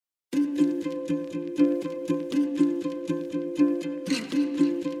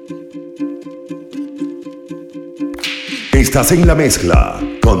Estás en la mezcla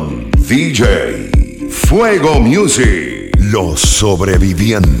con DJ Fuego Music.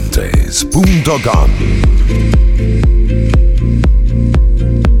 Lossobrevivientes.com.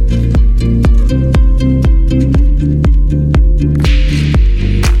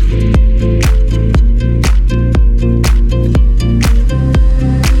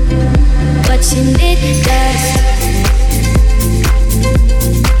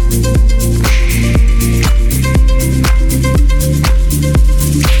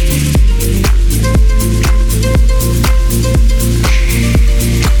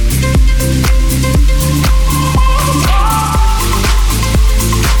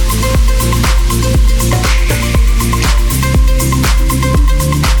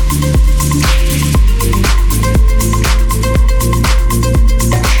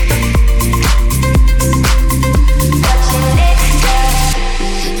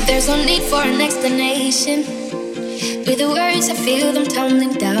 With the words I feel them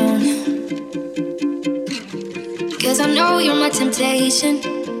tumbling down. 'Cause I know you're my temptation.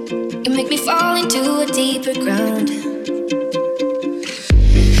 You make me fall into a deeper ground.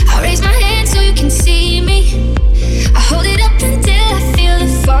 I raise my hand so you can see me. I hold it up until I feel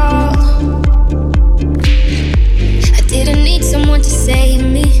it fall. I didn't need someone to save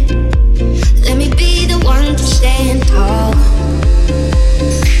me. Let me be the one to stand tall.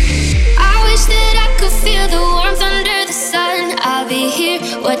 I wish that I could feel the warmth under the sun. I'll be here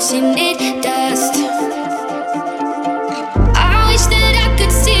watching it dust. I wish that I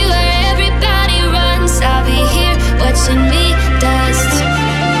could see where everybody runs. I'll be here watching me dust.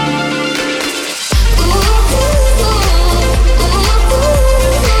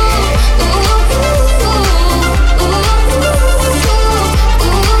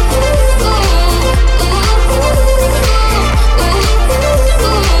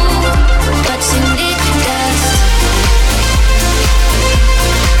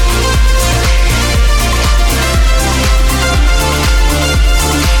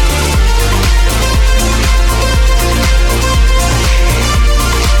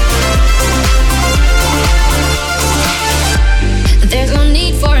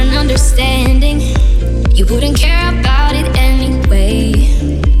 You wouldn't care about it anyway.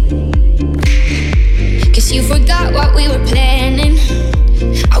 'Cause you forgot what we were planning.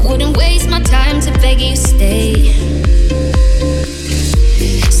 I wouldn't waste my time to beg you stay.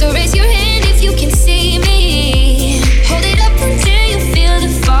 So raise your hand if you can see me. Hold it up until you feel the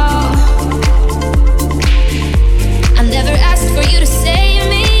fall. I never asked for you to save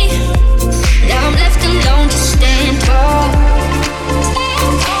me. Now I'm left alone to stand tall.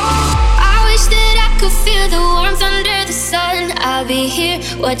 Feel the warmth under the sun. I'll be here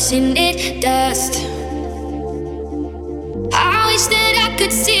watching it dust. I wish that I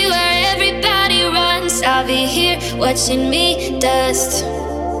could see where everybody runs. I'll be here watching me dust.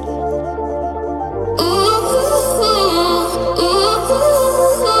 Ooh, ooh, ooh, ooh,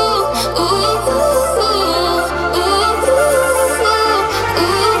 ooh,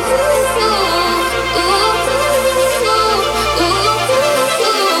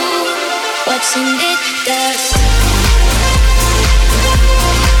 watching it dust.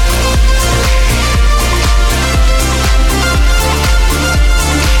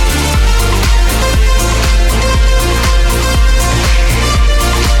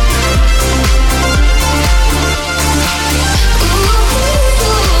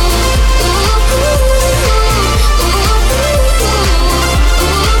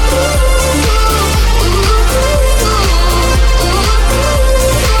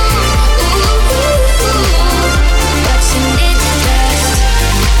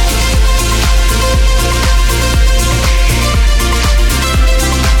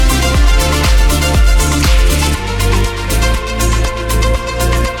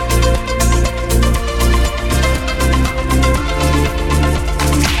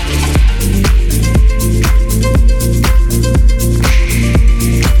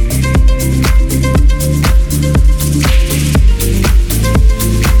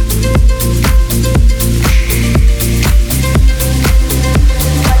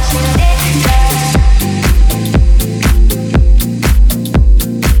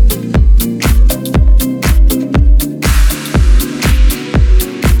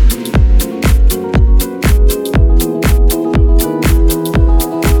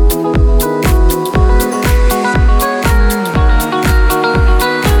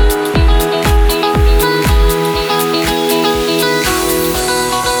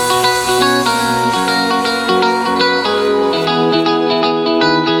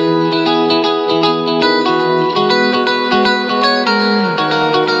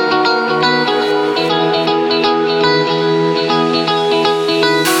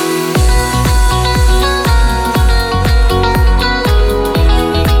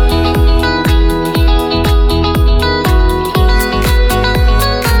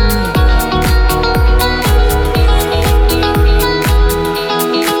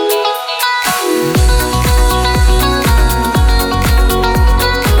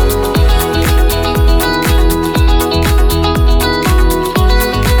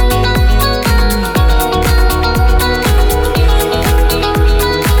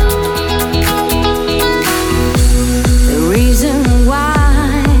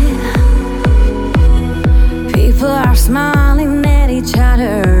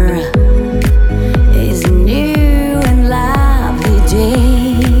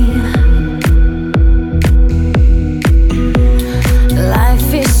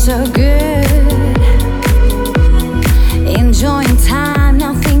 so good. Enjoying time,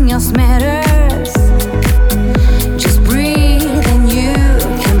 nothing else matters. Just breathe and you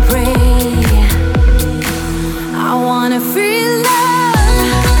can pray. I wanna feel love.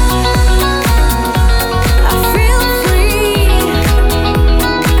 I feel free.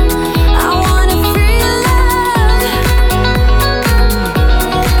 I wanna feel love.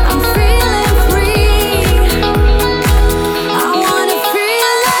 I'm feeling free. I wanna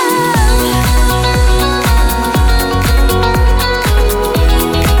feel love.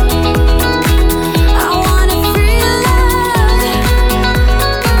 I wanna feel love.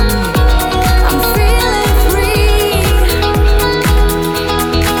 I'm feeling free.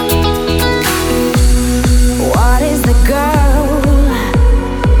 What is the goal?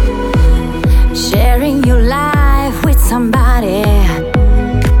 Sharing your life with somebody.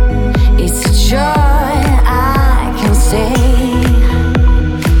 It's a joy I can say.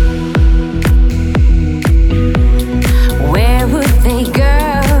 Where would they go?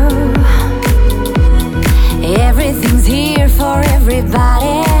 Everything's here for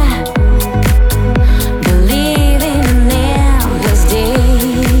everybody. Believe in an endless day.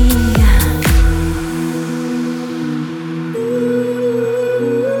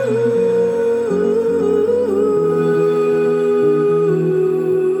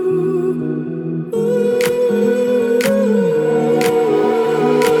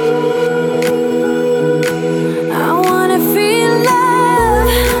 I wanna feel love.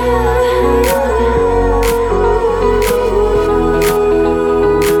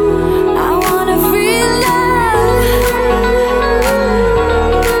 I wanna feel love.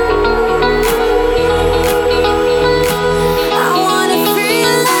 I wanna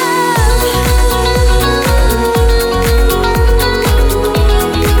feel love.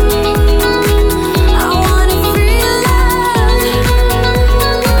 I wanna feel love. I wanna feel love.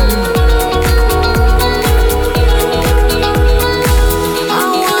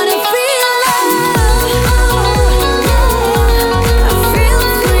 I feel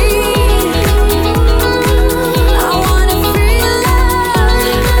free. I wanna feel love.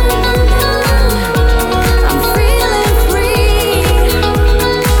 I'm feeling free.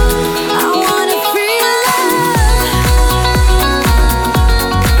 I wanna feel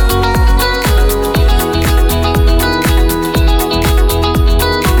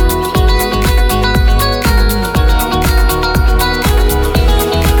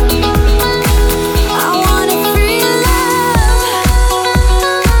I wanna feel love.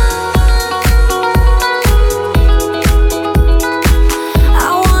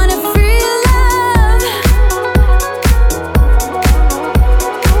 I wanna feel love.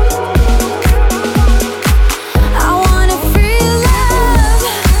 I wanna feel love.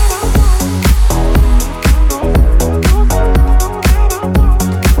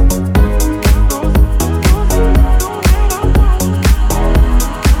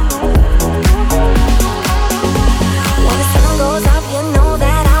 When the sun goes up, you know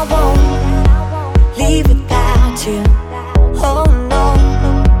that I won't leave without you. Oh no.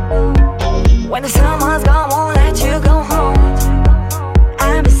 When the summer's gone, won't let you go home.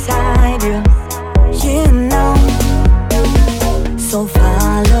 I'm beside you, you know. So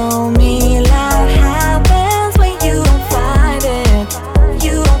follow me. Love happens when you don't fight it.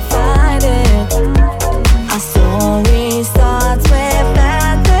 You don't fight it. Our story starts with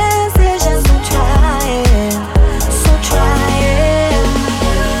bad decisions. So try it. So try it.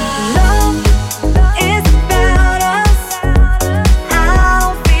 Love is about us. I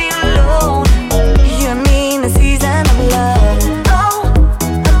don't feel alone. You and me in the season of love. Oh,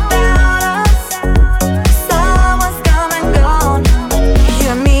 about us. Summer's come and gone. You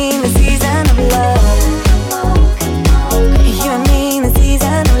and me in the season of love. You and me in the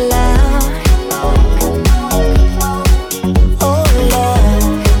season of love. Oh, love.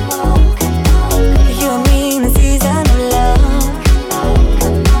 You and me in the season of love.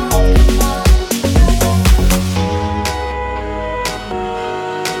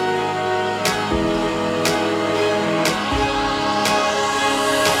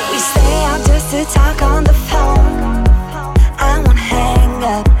 We stay out just to talk on the phone. I won't hang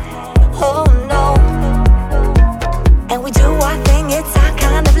up. Oh no. And we do our thing, it's our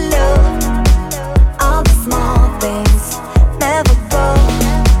kind of love. All the small things never go.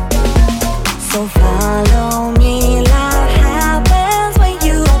 So follow me. Love happens when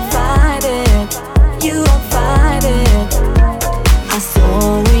you don't fight it. You don't fight it. Our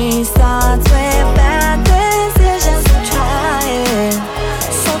story starts with bad decisions. So try it.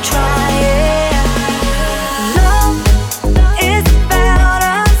 So try it.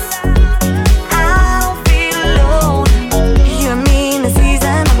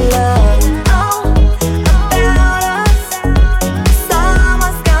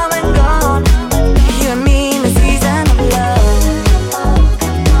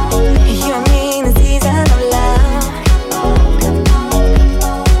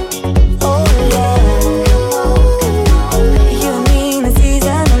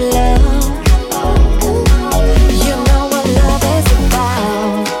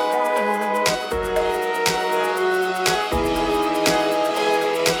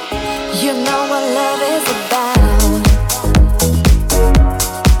 You know what love is about.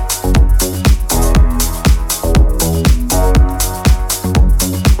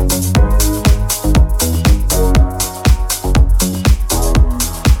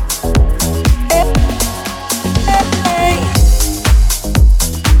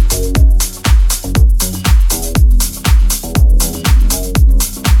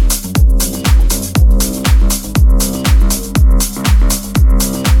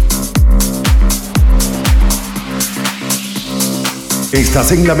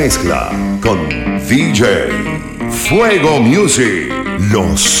 Estás en la mezcla con DJ Fuego Music.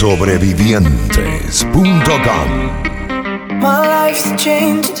 Lossobrevivientes.com. My life's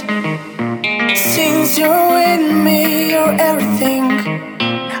changed since you're with me. You're everything.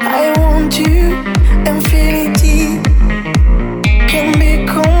 I want you. Infinity can be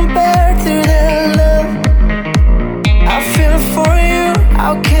compared to the love I feel for you.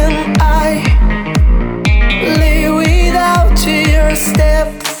 How can I live without your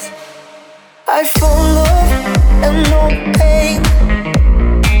steps? I found love and no pain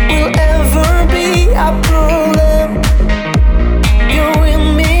will ever be a problem. You're with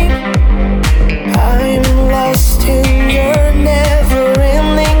me, I'm lost in your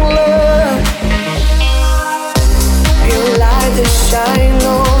never-ending love. Your light that shine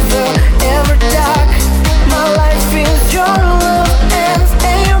over every dark. My life is your love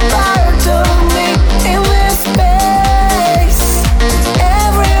and you're part of me in this space.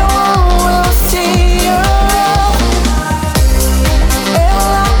 Everyone will see your love. And I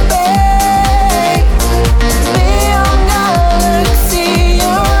beg beyond galaxy,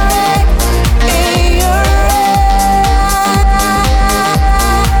 your ray in your eye.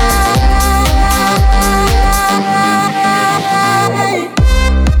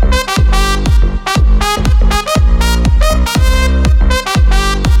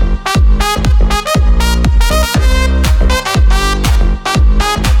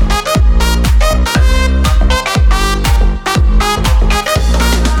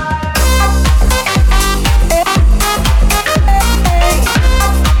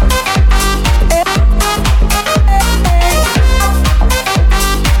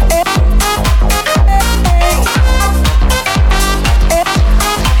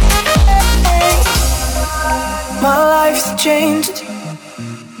 My life's changed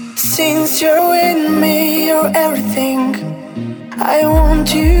since you're with me. You're everything. I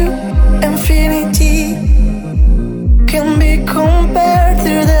want you. Infinity can be compared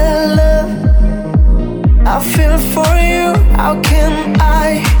to the love I feel for you. How can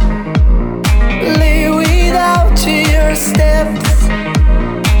I live without your steps?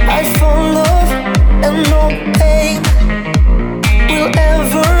 I found love and no pain will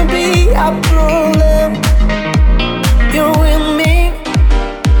ever be a problem. You're with me,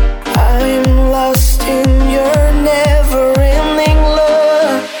 I'm lost in your never-ending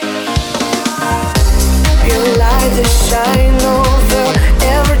love. Your light that shine over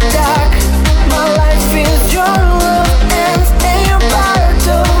every dark. My life is your love and you're part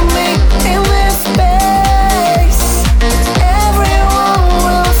of me in this space. Everyone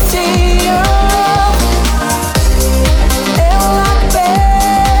will see your love. And I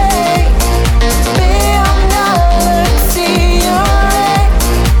beg beyond galaxy, your ray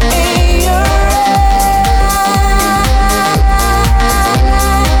in your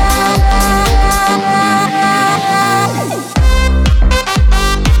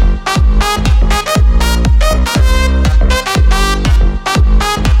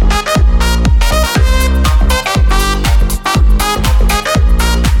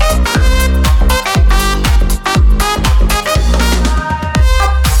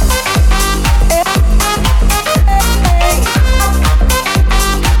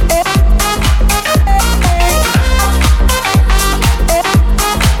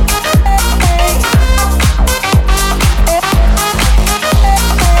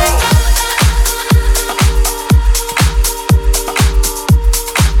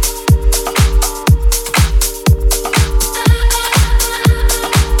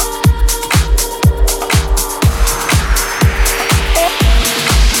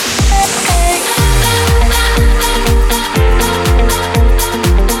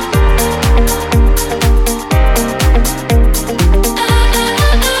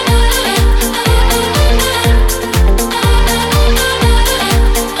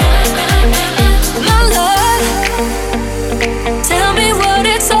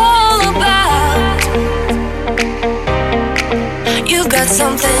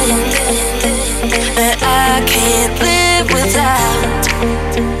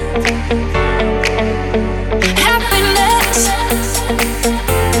Happiness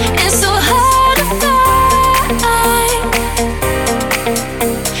is so hard.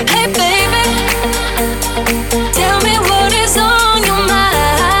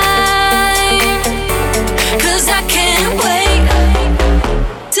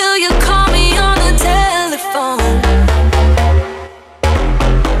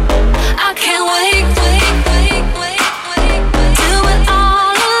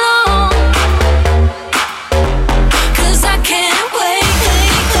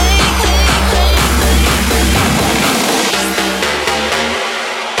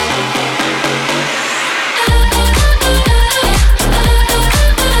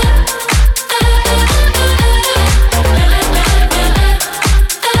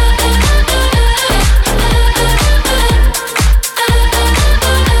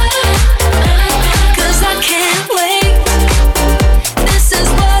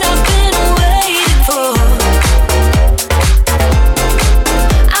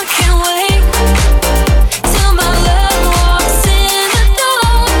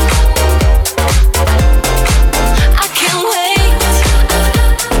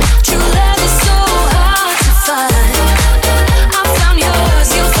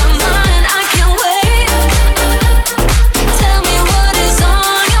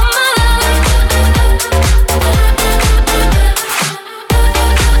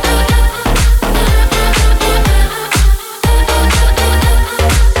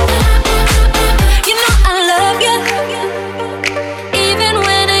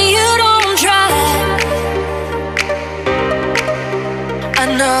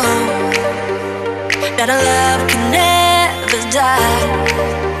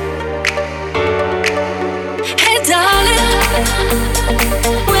 Hey darling,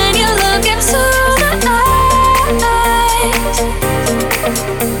 when you look into my eyes,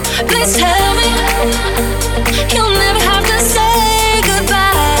 please tell me you'll never have to say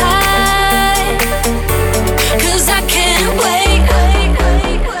goodbye, 'cause I can't wait.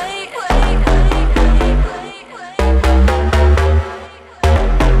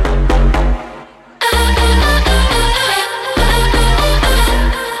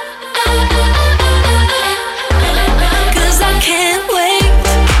 Can't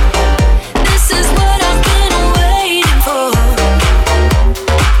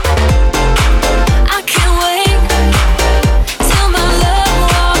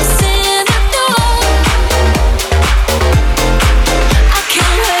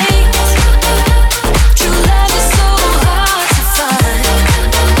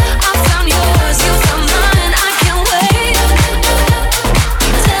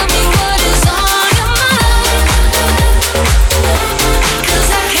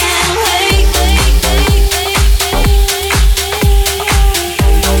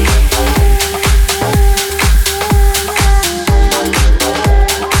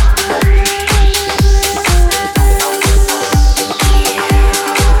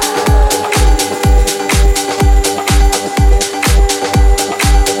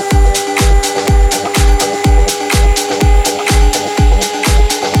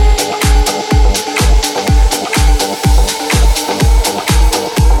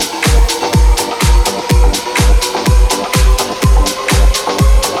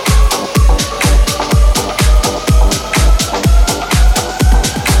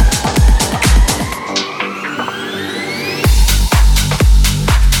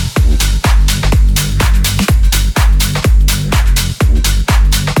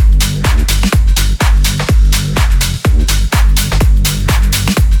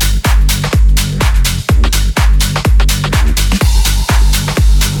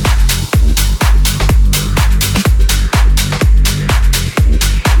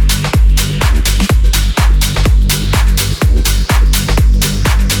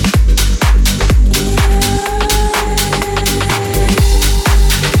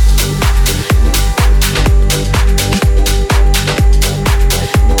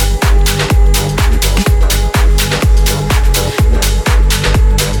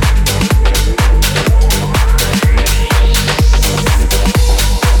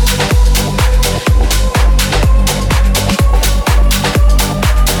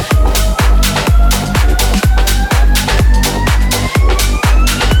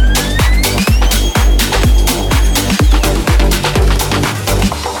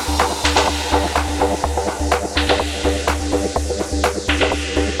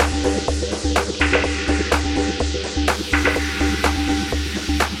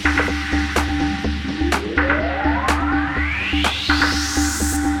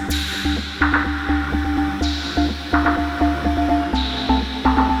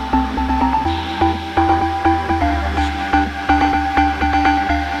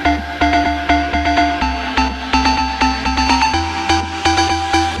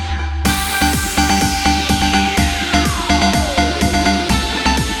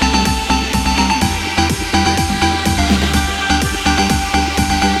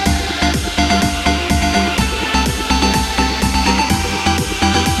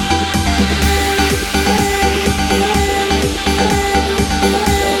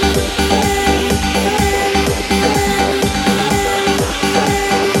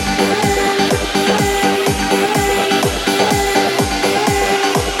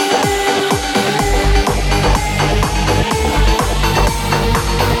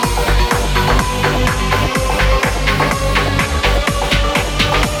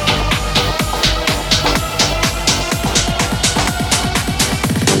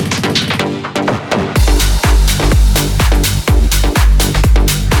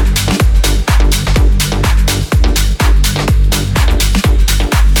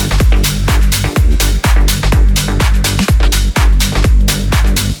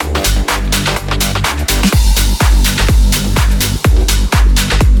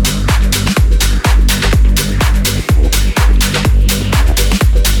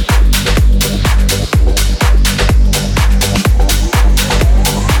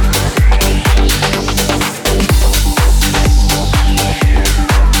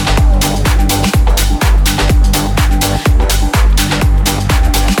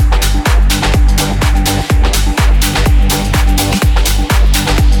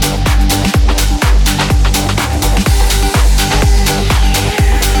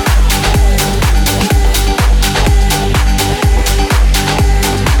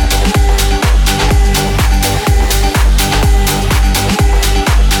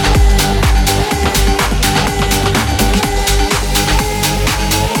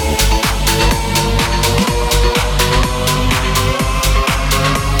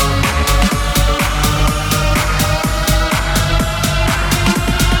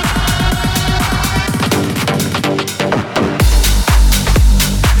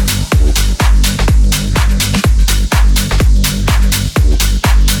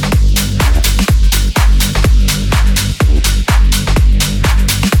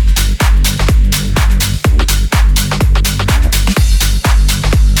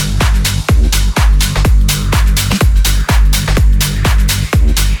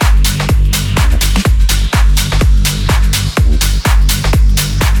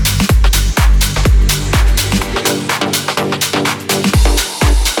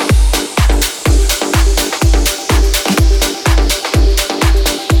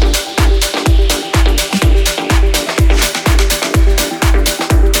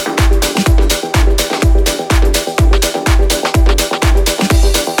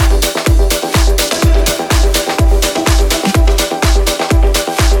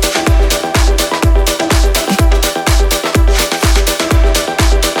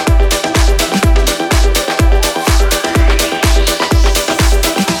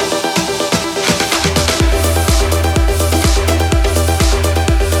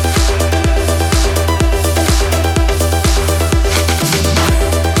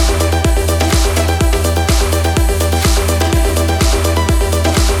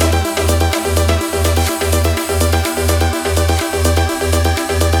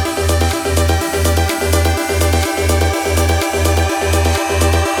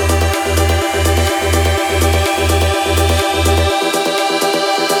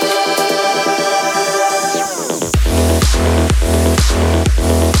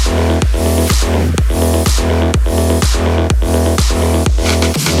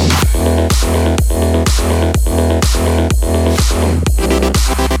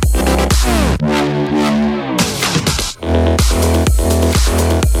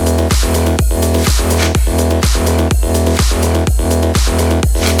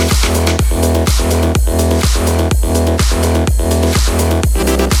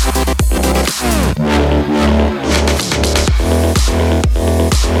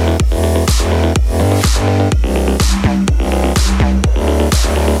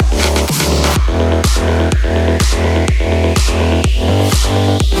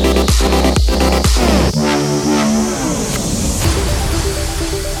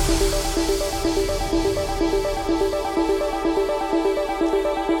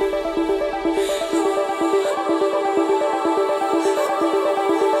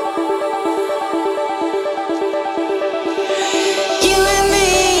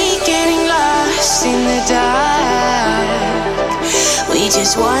in the dark. We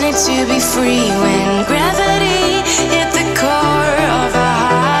just wanted to be free when gravity hit the core of our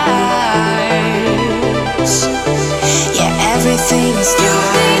hearts. Yeah, everything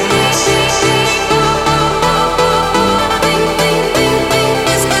starts.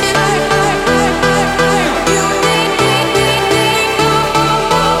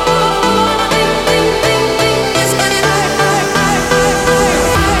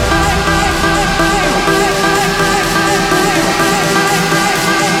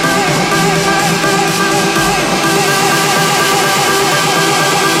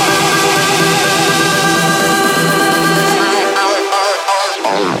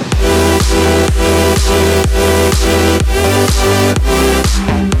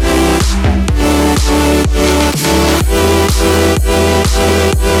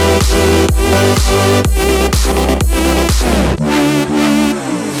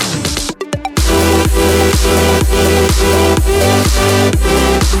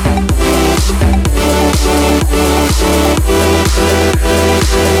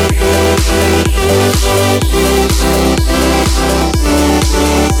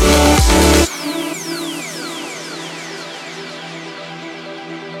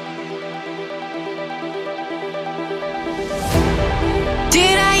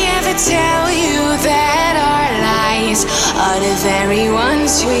 Tell you that our lies are the very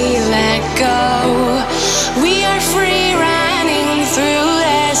ones we let go. We are free running through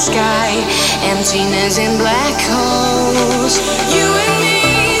the sky, emptiness and black holes. You and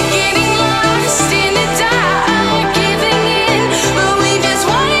me getting lost in the dark, giving in, but we just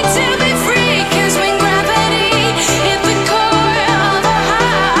wanted to be free. 'Cause when gravity hit the core of our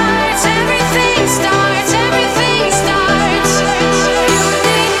hearts, everything starts, everything starts.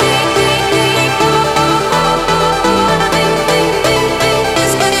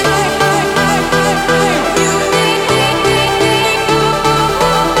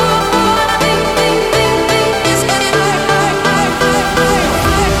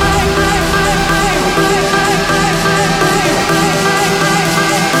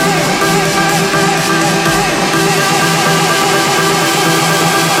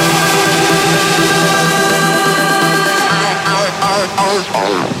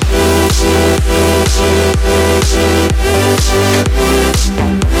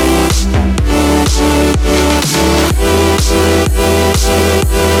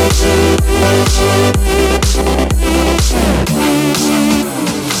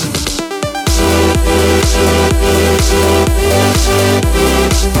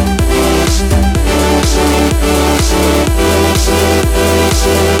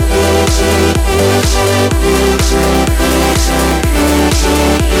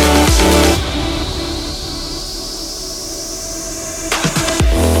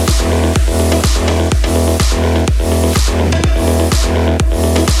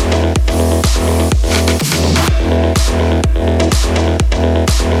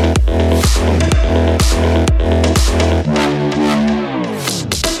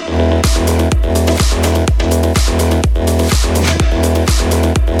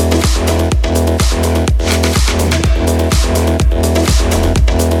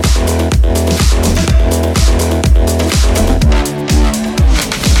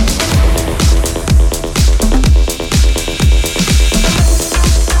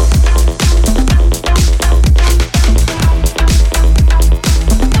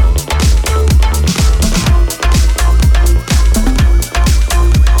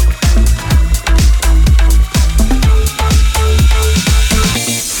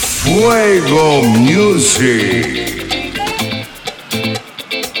 Fuego Music.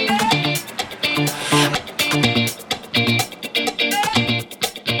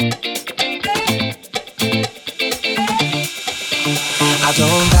 I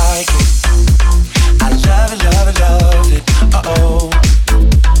don't like it. I love it, love it, love it. Uh-oh.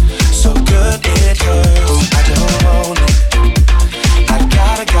 So good it hurts. I don't want it. I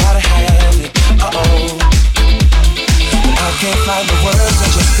gotta have it. Uh-oh. I can't find the words, I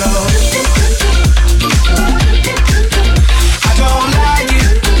just go. I don't like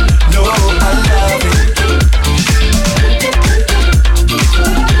it. No, I love it.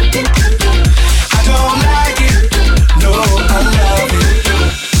 I don't like it. No, I love it.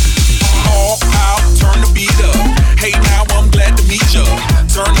 All out, turn the beat up. Hey, now I'm glad to meet ya.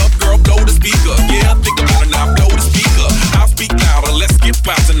 Turn up, girl, blow the speaker. Yeah, think about it now, blow the speaker. I'll speak louder, let's get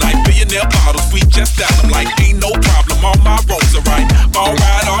wild tonight. Billionaire bottles, we just out. I'm like, ain't no problem, all my roads are right.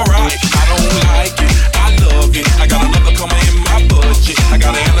 Alright, alright. I don't like it, I love it. I got another coming in my budget. I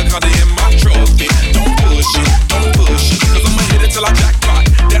got an anaconda in my trophy. Don't push it, don't push it. 'Cause I'ma hit it till I jackpot.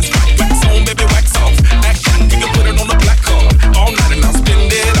 That's right, wax on, baby, wax off.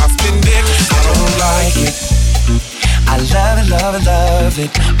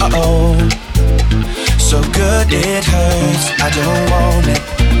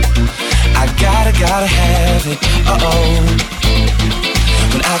 gotta have it. Uh-oh.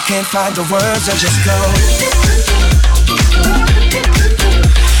 When I can't find the words, I just go.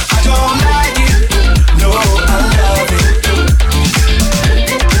 I don't like it, no, I love it.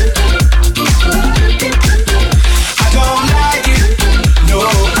 I don't like it, no,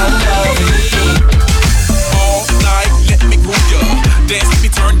 I love it. All night, let me groove ya. Dance, let me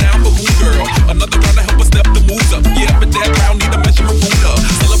turn down for who, girl? Another round to help us step the moves up. Yeah, but that round need a measurement ruler.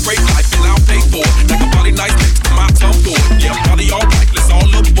 Celebrate life and I'll pay for it. Like a body nice next to my tongue board. Yeah, party all right, let's all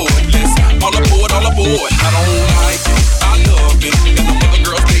aboard. Let's all aboard, all aboard. I don't like it, I love it. And the other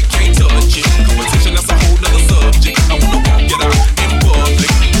girls, they can't touch it. Competition, that's a whole nother subject. I wanna walk it out in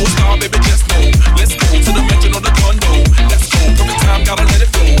public. Full star, baby, just know. Let's go to the mansion or the condo. Let's go, perfect time, gotta let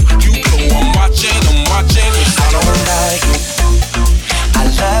it go. You go, I'm watching. I don't like it, I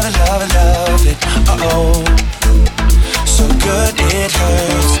love it, love it, love it. Uh-oh, so good it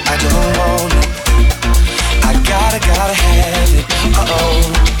hurts. I don't want it, I gotta have it. Uh-oh,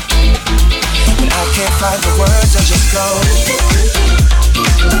 when I can't find the words, I just go.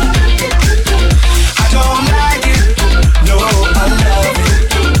 I don't like it, no, I love it.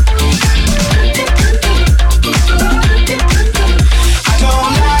 I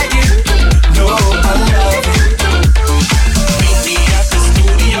don't like it, no, I love it. Meet me at the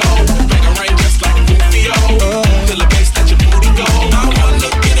studio, make a rain just like Rufio. Feel the bass that your booty go. I wanna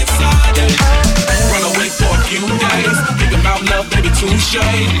get inside it. Run away for a few days. Think about love, baby, touche.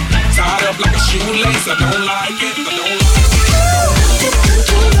 Tied up like a shoelace. I don't like it. I don't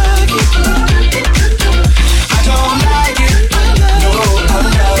like it. I don't like it, no, I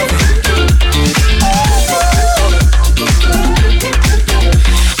love it.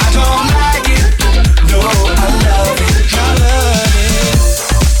 I don't like it, no, I love it. I love it.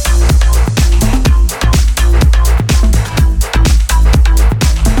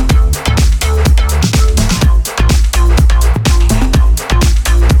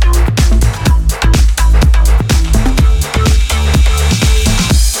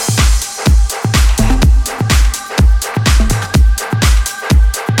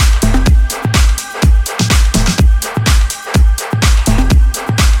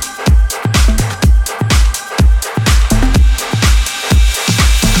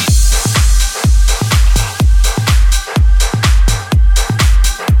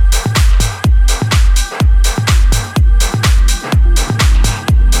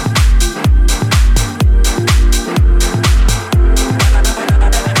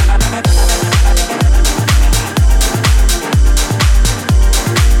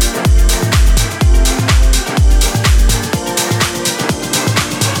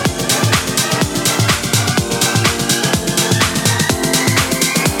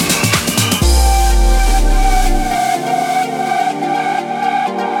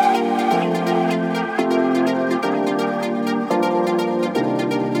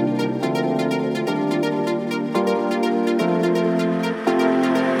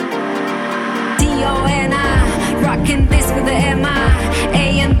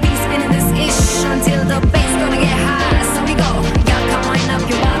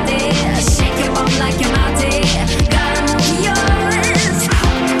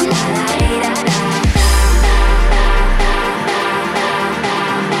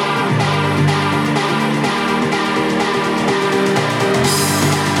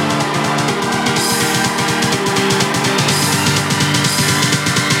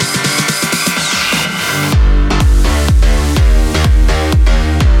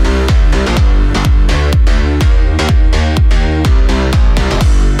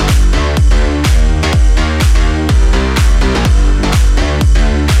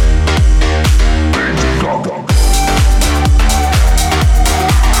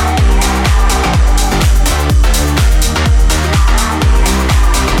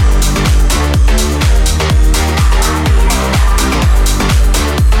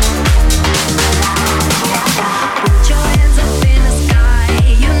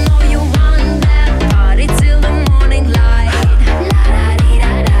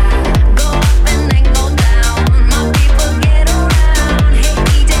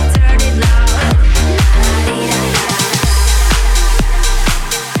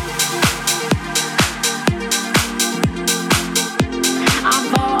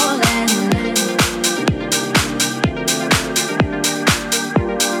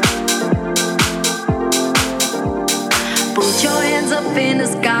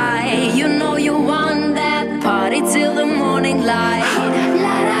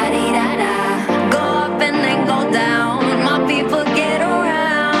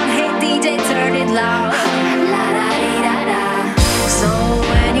 loud. La da dee da da. So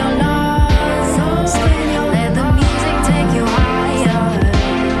when you're lost,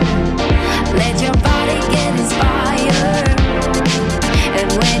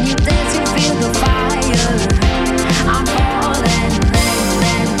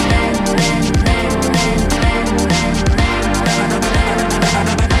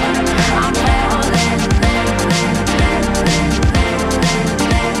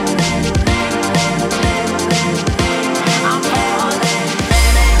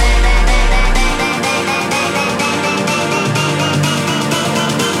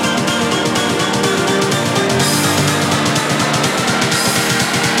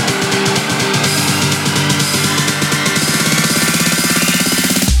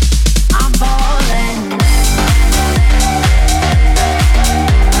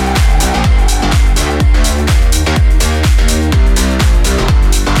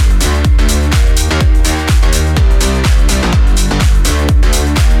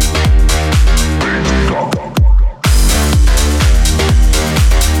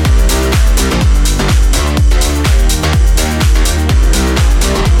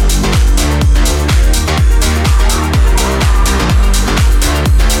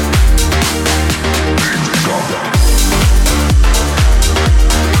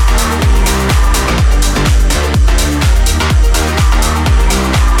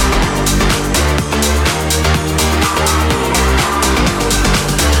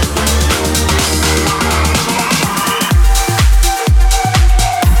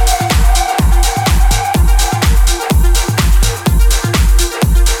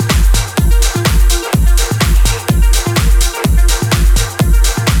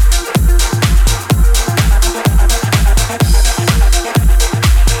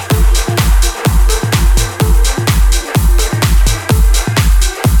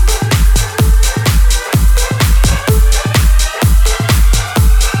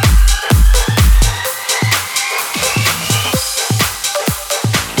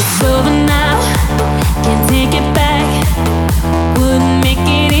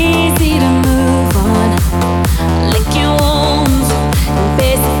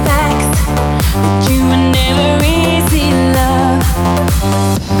 But you were never easy, love.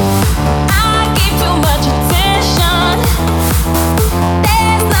 I gave too much attention.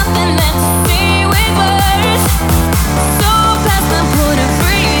 There's nothing left to say with words. So fast I put a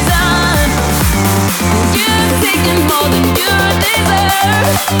freeze on. You've taken more than you deserve.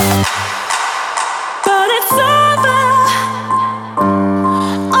 But it's over.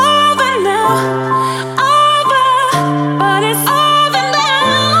 Over now. Over. But it's over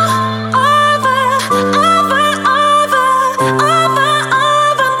now. Over. Over. Over. Over.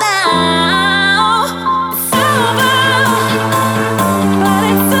 Over now. It's over. But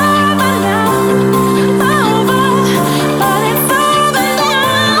it's over now. Over. But it's over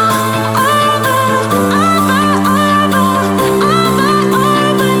now.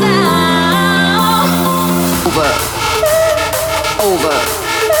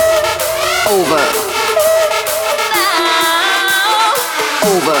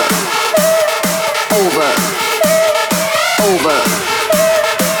 Over.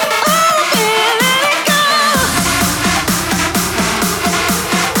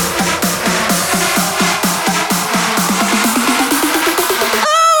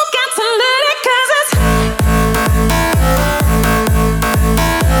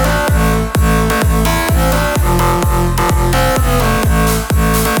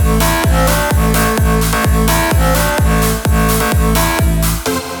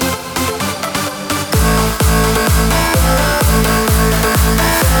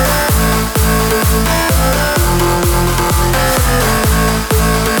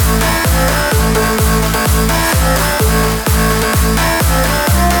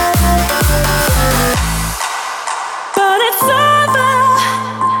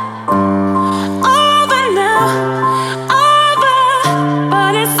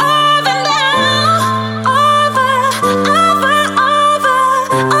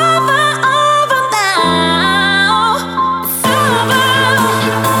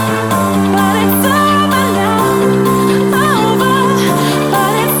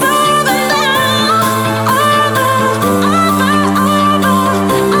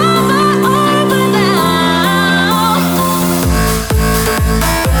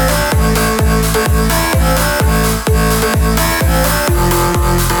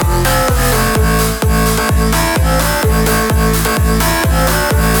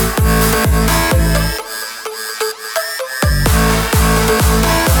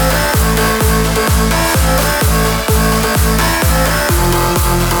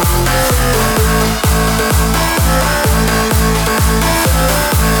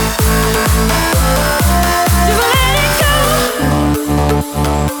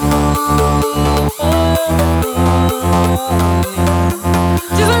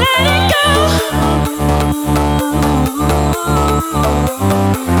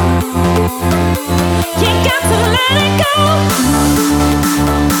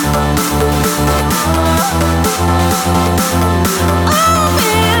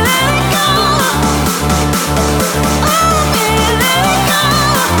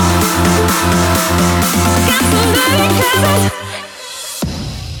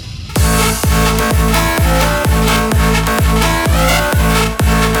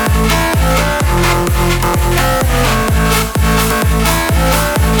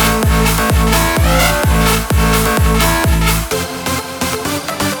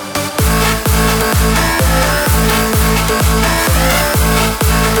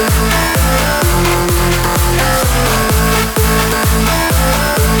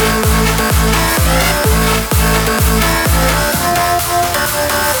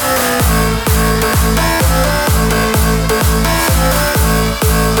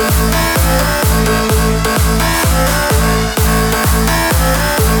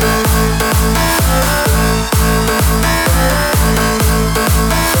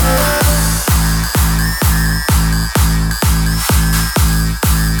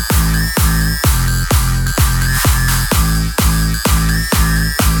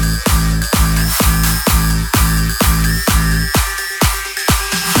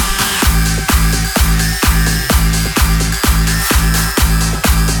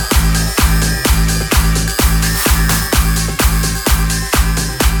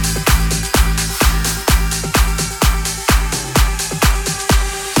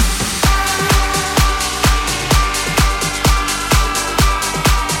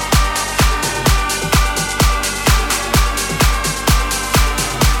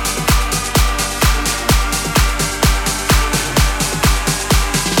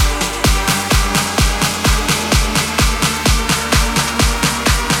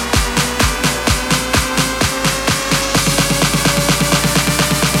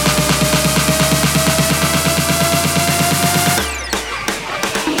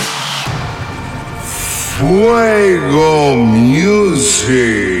 Fuego Music.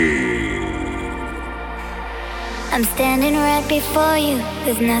 I'm standing right before you,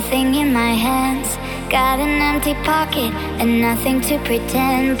 there's nothing in my hands. Got an empty pocket and nothing to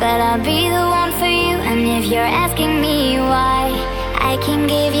pretend, but I'll be the one for you. And if you're asking me why, I can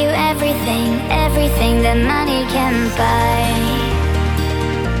give you everything, everything that money can buy,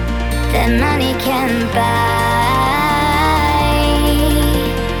 that money can buy.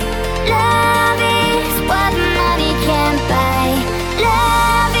 Love is what money can buy.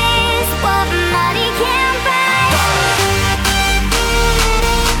 Love is what money can buy.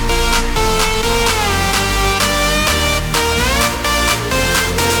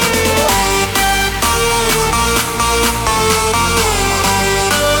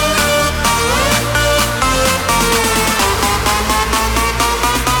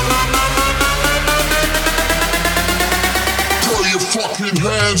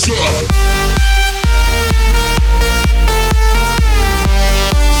 Hands up.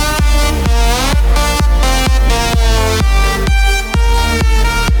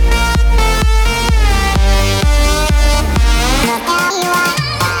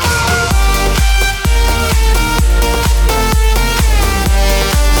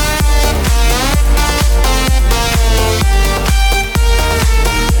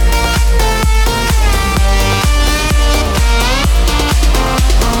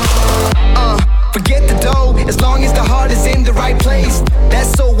 Forget the dough, as long as the heart is in the right place.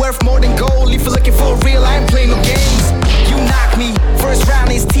 That's so worth more than gold. If you're looking for real, I ain't playing no games. You knock me, first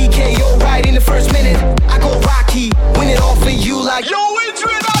round is TKO right in the first minute. I go Rocky, win it all for you like yo,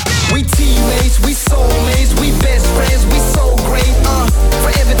 we teammates, we soulmates, we best friends, we so great.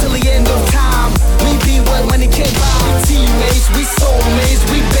 Forever till the end of time, we be what money can buy. We teammates, we soulmates,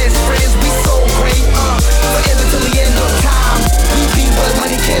 we best friends, we so great. Forever till the end of time, we be what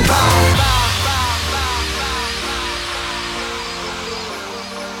money can buy.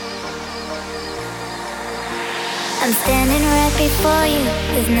 I'm standing right before you,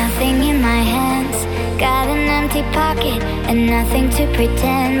 there's nothing in my hands. Got an empty pocket and nothing to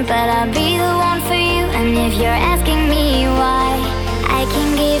pretend, but I'll be the one for you. And if you're asking me why, I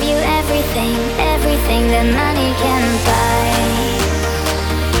can give you everything, everything that money can buy,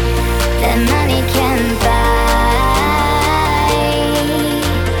 that money can buy.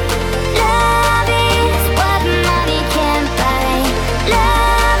 Love is what money can buy.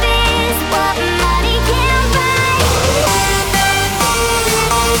 Love is what money can buy.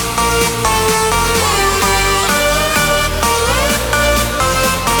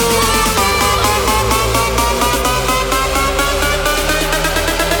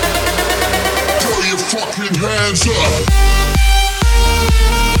 Throw your fucking hands up.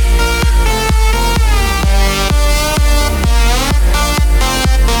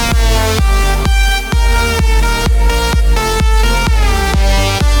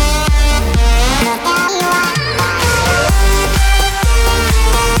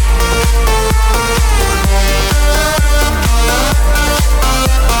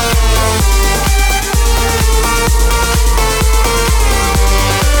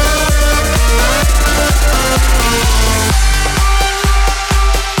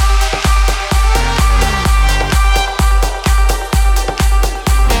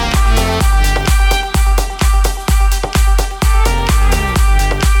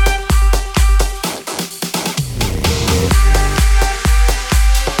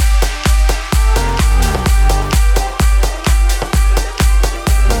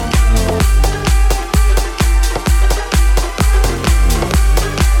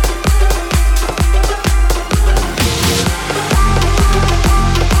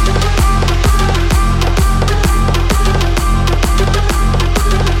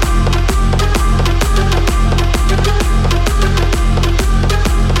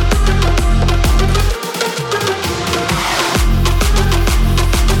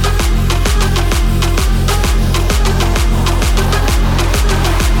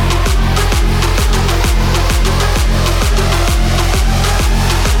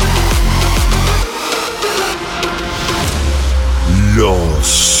 Los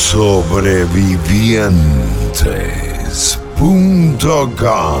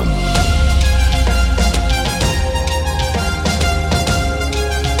sobrevivientes.com.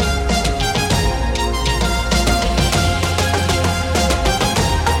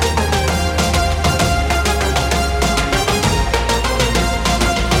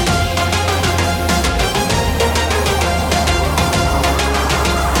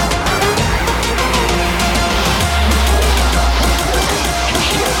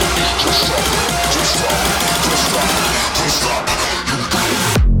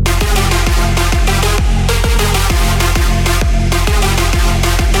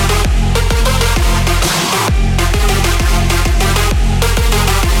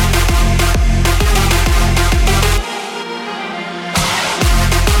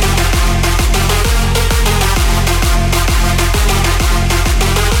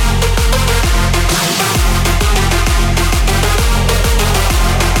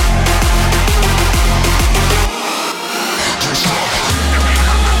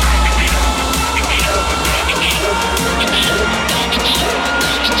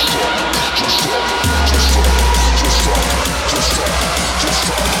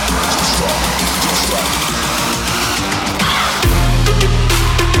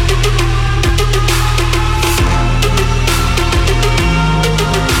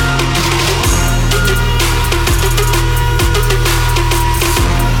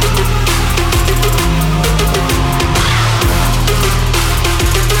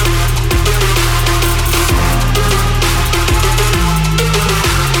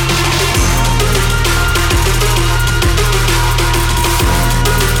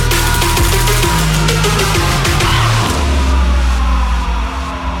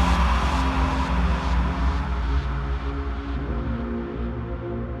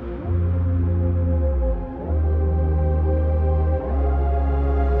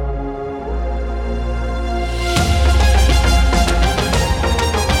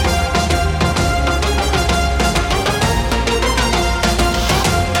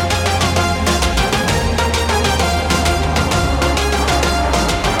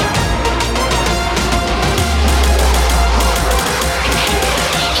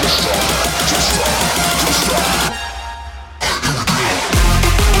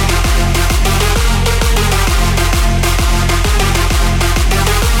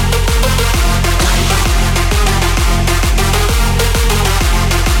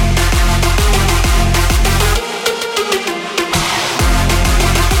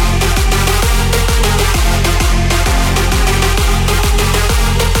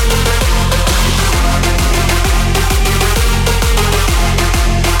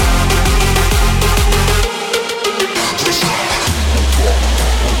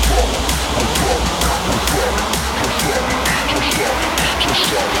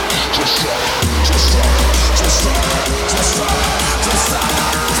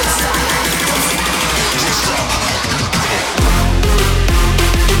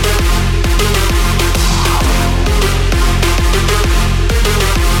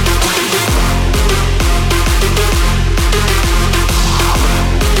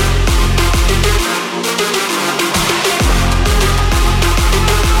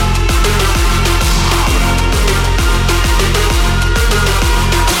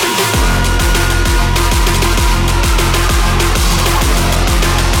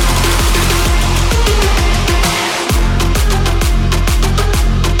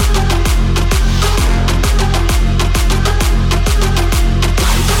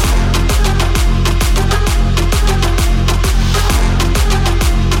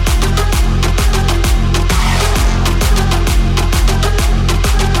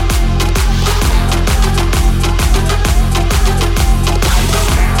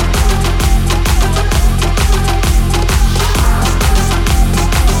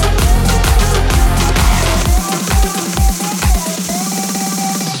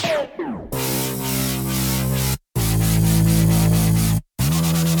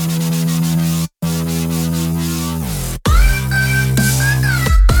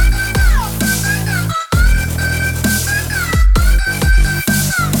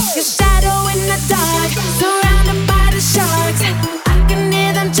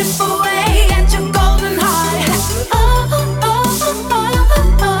 chip away at your golden heart. Oh, oh, oh, oh,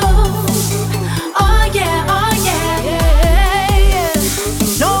 oh, oh. Oh yeah, oh yeah, yeah.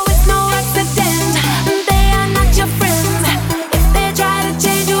 No, it's no accident. They are not your friends. If they try to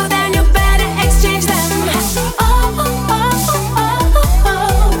change you, then you better exchange them. Oh, oh, oh, oh, oh, oh.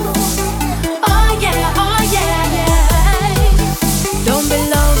 Oh yeah, yeah. Don't be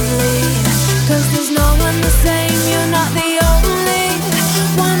lonely, 'cause there's no one the same. You're not the only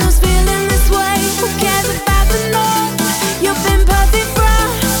one who's feeling this way. Who cares about the norm? You've been perfect from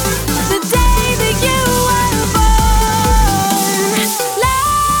the day that you were born.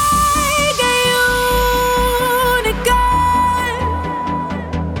 Like a unicorn,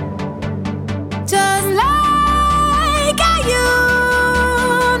 just like a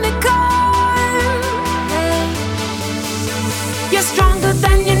unicorn. You're stronger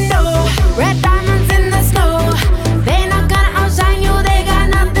than you know. Red diamonds in the snow. They're not gonna outshine you. They got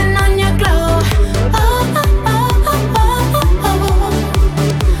nothing on your glow. Oh, oh, oh, oh, oh, oh.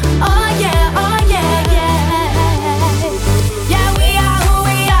 Oh yeah, yeah. Yeah, we are who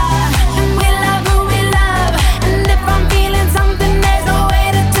we are, and we love who we love. And if I'm feeling something, there's no way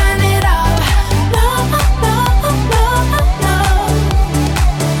to turn it off. No, no, no, no.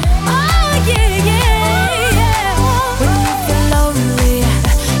 Oh yeah, yeah. When you feel lonely,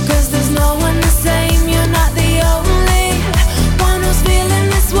 'cause there's no one the same. You're not the only one who's feeling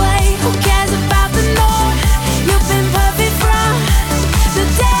this way. Who cares about the norm? You've been perfect from the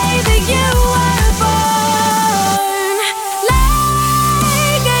day that you were born.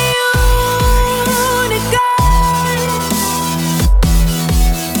 Like a unicorn,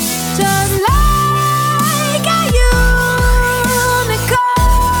 just like a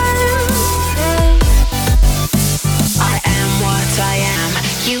unicorn. I am what I am,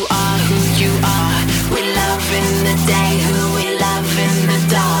 you are who you are. We love in the day, who we love in the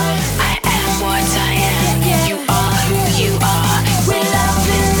dark. I am what I am, you are who you are. We love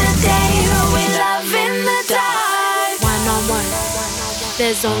in the day, who we love in the dark. One on one,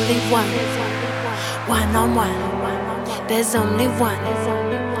 there's only one. One on one, there's only one.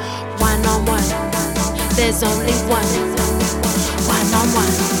 One on one, there's only one. One on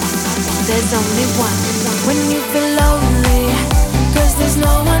one, there's only one. When you feel lonely, 'cause there's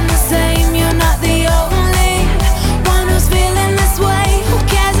no one the same. You're not the only one who's feeling this way. Who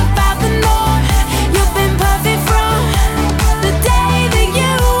cares about the norm? You've been perfect from the day that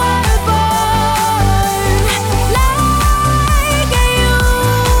you were born. Like a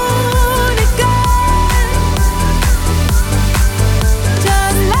unicorn,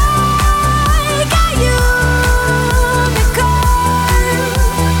 just like a unicorn.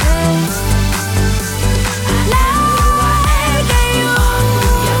 Like a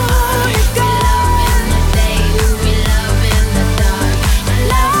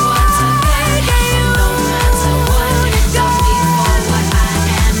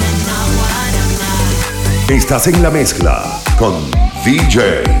Estás en la mezcla con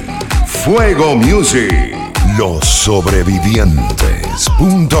DJ Fuego Music.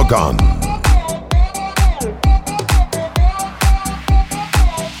 Lossobrevivientes.com